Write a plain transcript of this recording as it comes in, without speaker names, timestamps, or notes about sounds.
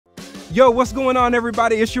Yo, what's going on,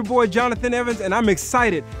 everybody? It's your boy Jonathan Evans, and I'm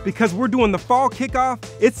excited because we're doing the fall kickoff.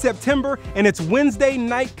 It's September, and it's Wednesday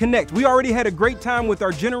Night Connect. We already had a great time with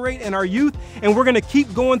our Generate and our youth, and we're gonna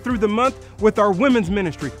keep going through the month with our women's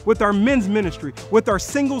ministry, with our men's ministry, with our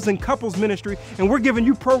singles and couples ministry, and we're giving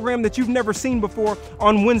you program that you've never seen before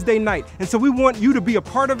on Wednesday night. And so we want you to be a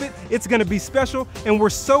part of it. It's gonna be special, and we're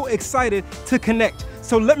so excited to connect.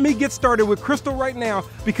 So let me get started with Crystal right now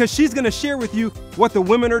because she's gonna share with you what the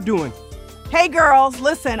women are doing. Hey girls,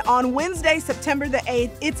 listen, on Wednesday, September the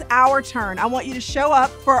 8th, it's our turn. I want you to show up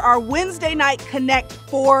for our Wednesday Night Connect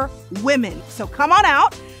for women. So come on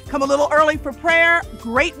out, come a little early for prayer,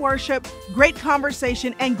 great worship, great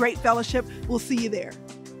conversation, and great fellowship. We'll see you there.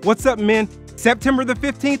 What's up, men? September the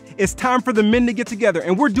 15th, it's time for the men to get together,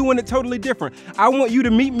 and we're doing it totally different. I want you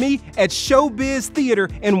to meet me at Showbiz Theater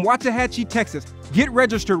in Waxahachie, Texas. Get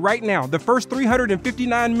registered right now. The first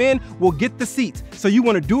 359 men will get the seats. So you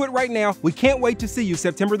want to do it right now. We can't wait to see you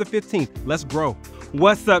September the 15th. Let's grow.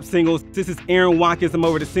 What's up, singles? This is Aaron Watkins. I'm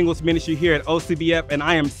over the singles ministry here at OCBF, and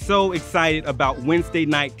I am so excited about Wednesday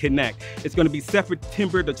Night Connect. It's going to be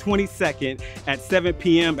September the 22nd at 7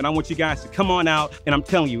 p.m., and I want you guys to come on out, and I'm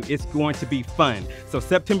telling you, it's going to be fun. So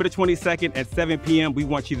September the 22nd at 7 p.m., we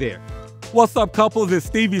want you there. What's up, couples? It's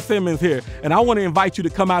Stevie Simmons here, and I want to invite you to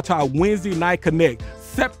come out to our Wednesday Night Connect,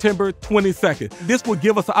 September 22nd. This will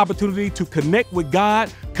give us an opportunity to connect with God,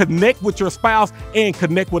 connect with your spouse, and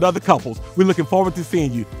connect with other couples. We're looking forward to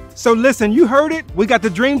seeing you. So listen, you heard it. We got the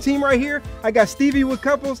dream team right here. I got Stevie with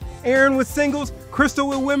couples, Aaron with singles, Crystal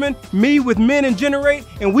with women, me with men and Generate,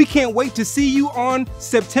 and we can't wait to see you on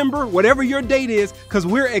September, whatever your date is, because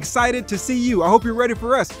we're excited to see you. I hope you're ready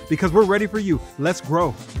for us because we're ready for you. Let's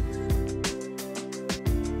grow.